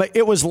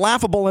 It was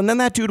laughable, and then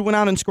that dude went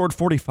out and scored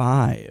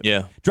 45.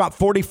 Yeah. Dropped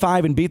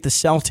 45 and beat the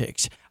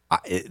Celtics.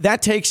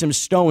 That takes some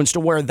stones to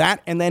wear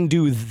that and then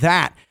do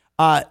that.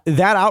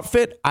 That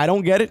outfit, I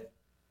don't get it.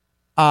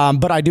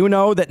 But I do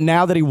know that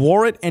now that he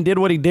wore it and did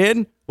what he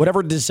did,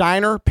 whatever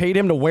designer paid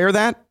him to wear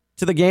that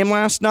to the game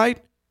last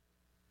night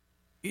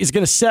is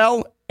going to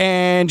sell,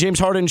 and James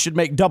Harden should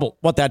make double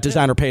what that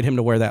designer paid him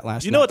to wear that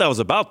last night. You know what that was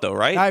about, though,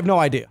 right? I have no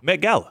idea.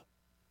 Met Gala.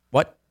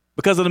 What?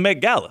 Because of the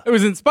Met Gala. It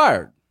was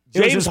inspired.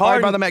 James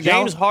Harden by the Met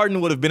Gala? James Harden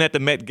would have been at the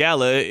Met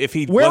Gala if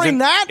he wearing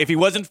that. If he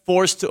wasn't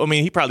forced to. I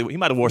mean, he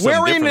might have worn something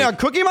wearing different. a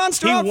Cookie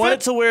Monster He outfit?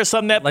 wanted to wear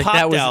something that Like popped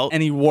that was out.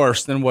 any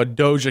worse than what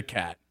Doja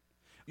Cat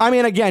I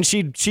mean, again,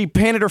 she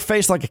painted her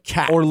face like a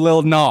cat. or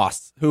Lil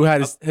Nas, who had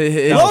his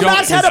Lil junk-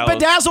 Nas had a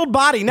bedazzled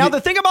body. Now, the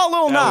thing about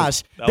Lil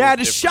Nas that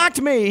was shocked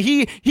me,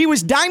 he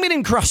was diamond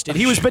encrusted.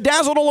 He was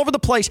bedazzled all over the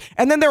place.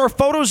 And then there were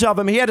photos of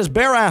him. He had his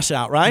bare ass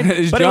out, right?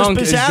 His junk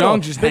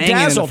just hanging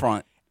in the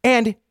front.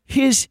 And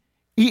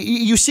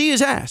you see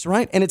his ass,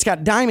 right? And it's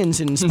got diamonds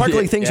and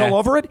sparkly things Yeah. all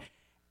over it.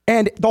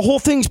 And the whole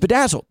thing's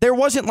bedazzled. There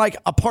wasn't like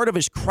a part of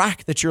his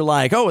crack that you're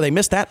like, oh, they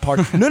missed that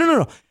part.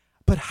 No.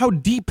 But how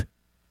deep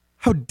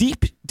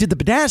did the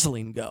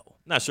bedazzling go?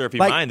 Not sure if he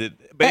Like, minded,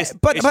 but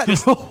it's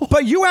just,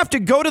 but you have to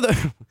go to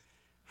the.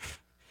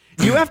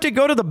 You have to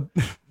go to the.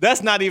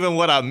 that's not even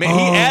what I meant.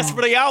 He asked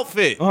for the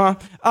outfit.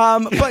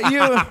 But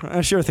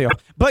you sure, Theo.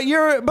 But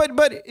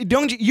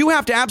don't you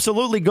have to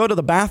absolutely go to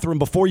the bathroom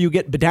before you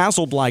get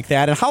bedazzled like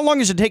that? And how long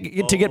does it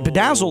take to get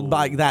bedazzled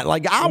like that?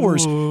 Like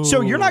hours.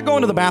 So you're not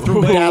going to the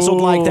bathroom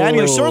bedazzled like that. And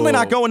you're certainly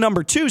not going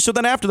number 2. So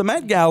then after the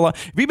Met Gala,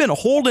 if you've been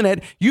holding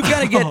it, you've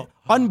got to get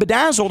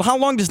unbedazzled. How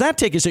long does that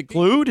take? Is it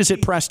glued? Is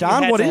it pressed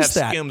on? What is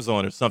that? Skims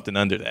on or something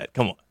under that.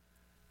 Come on.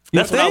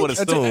 That's what I would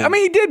assume. I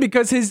mean, he did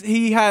because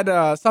he had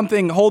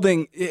something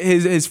holding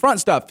his front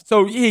stuff.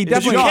 So he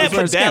definitely you can't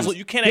bedazzle.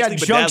 You can't actually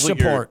bedazzle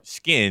your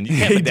skin. You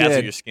can't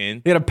bedazzle your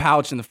skin. He had a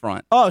pouch in the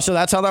front. Oh, so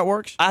that's how that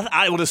works?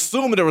 I would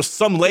assume there was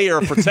some layer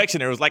of protection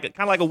there. It was like kind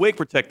of like a wig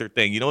protector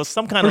thing. You know, it's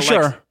some kind of For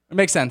sure. It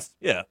makes sense.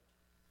 Yeah.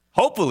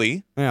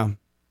 Hopefully. Yeah.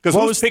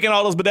 Because who's picking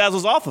all those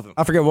bedazzles off of him?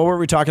 I forget, what were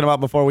we talking about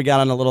before we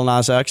got on the Little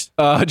Nas X?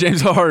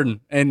 James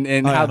Harden and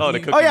how the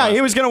Cookie yeah, Monster.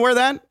 he was going to wear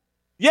that?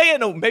 Yeah,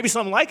 no, maybe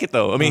something like it,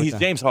 though. I mean, he's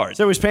James Harden.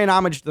 So he was paying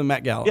homage to the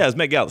Met Gala. Yeah, it's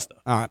Met Gala stuff.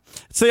 All right.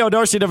 It's Theo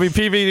Dorsey,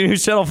 WPV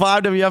News Channel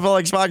 5,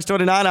 WFLX Fox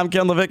 29. I'm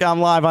Ken Levick.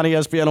 I'm live on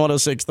ESPN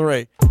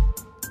 106.3.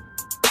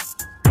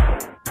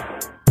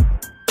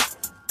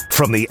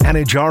 From the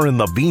Anajar and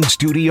Levine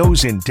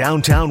Studios in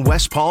downtown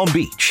West Palm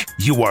Beach,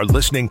 you are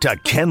listening to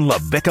Ken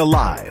Levick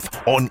Live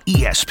on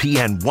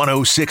ESPN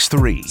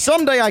 106.3.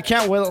 Someday I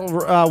can't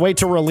wait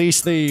to release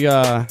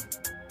the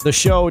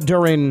show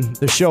during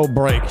the show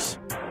breaks.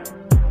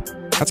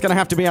 That's going to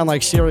have to be on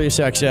like Sirius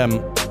XM.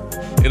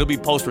 It'll be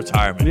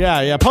post-retirement.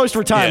 Yeah,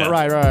 post-retirement,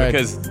 Yeah, right.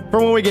 because- for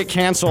when we get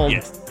canceled,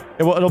 Yes.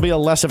 it'll be a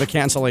less of a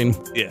canceling.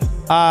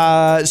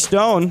 Yeah.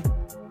 Stone,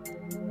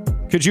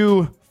 could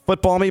you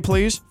football me,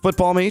 please?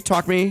 Football me,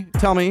 tell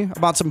me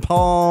about some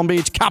Palm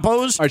Beach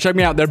Capos. All right, check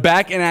me out. They're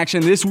back in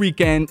action this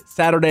weekend,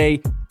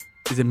 Saturday.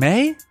 Is it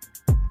May?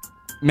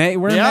 May?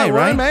 We're in May, we're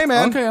right? in May,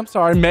 man. Okay, I'm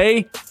sorry.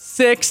 May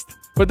 6th.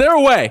 But they're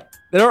away.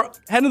 They're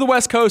heading to the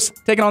West Coast,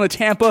 taking on the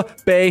Tampa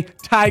Bay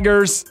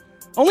Tigers.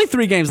 Only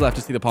 3 games left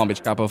to see the Palm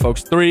Beach Capo,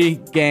 folks. 3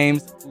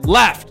 games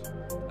left.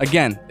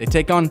 Again, they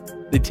take on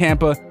the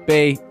Tampa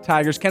Bay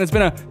Tigers. Ken, it's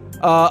been a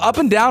up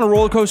and down, a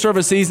roller coaster of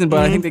a season, but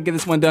I think they get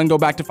this one done, go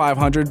back to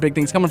 500. Big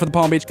things coming for the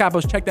Palm Beach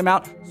Capos. Check them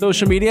out.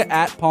 Social media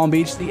at Palm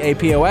Beach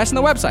CAPOS and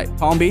the website,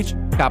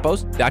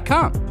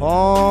 palmbeachcapos.com.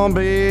 Palm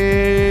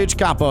Beach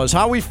Capos.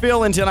 How we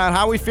feeling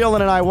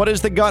tonight? What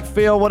is the gut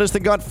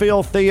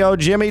feel? Theo?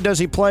 Jimmy, does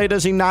he play?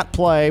 Does he not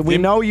play? We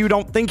know you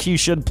don't think he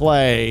should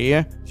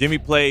play. Jimmy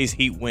plays,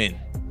 Heat win.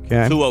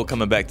 Okay. 2-0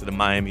 coming back to the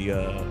Miami.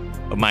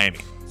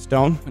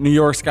 Stone? New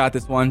York's got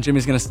this one.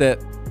 Jimmy's going to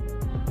sit.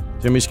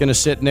 Jimmy's going to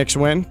sit, Knicks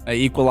win.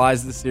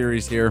 Equalize the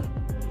series here.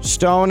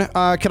 Stone,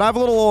 can I have a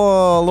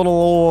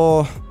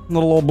little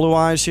blue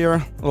eyes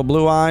here? Little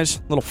blue eyes?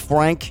 Little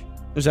Frank?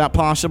 Is that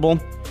possible?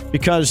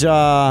 Because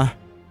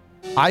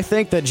I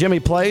think that Jimmy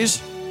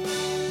plays.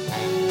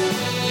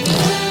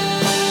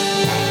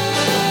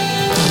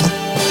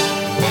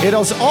 It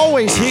is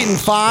always Heat in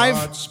 5,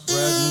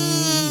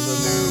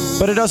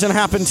 but it doesn't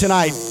happen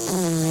tonight.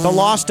 The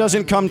loss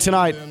doesn't come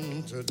tonight.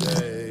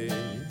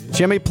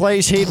 Jimmy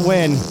plays, Heat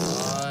win.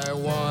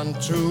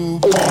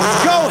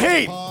 Go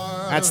Heat!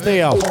 That's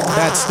Theo.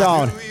 That's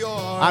Stone.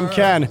 I'm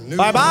Ken.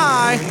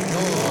 Bye-bye.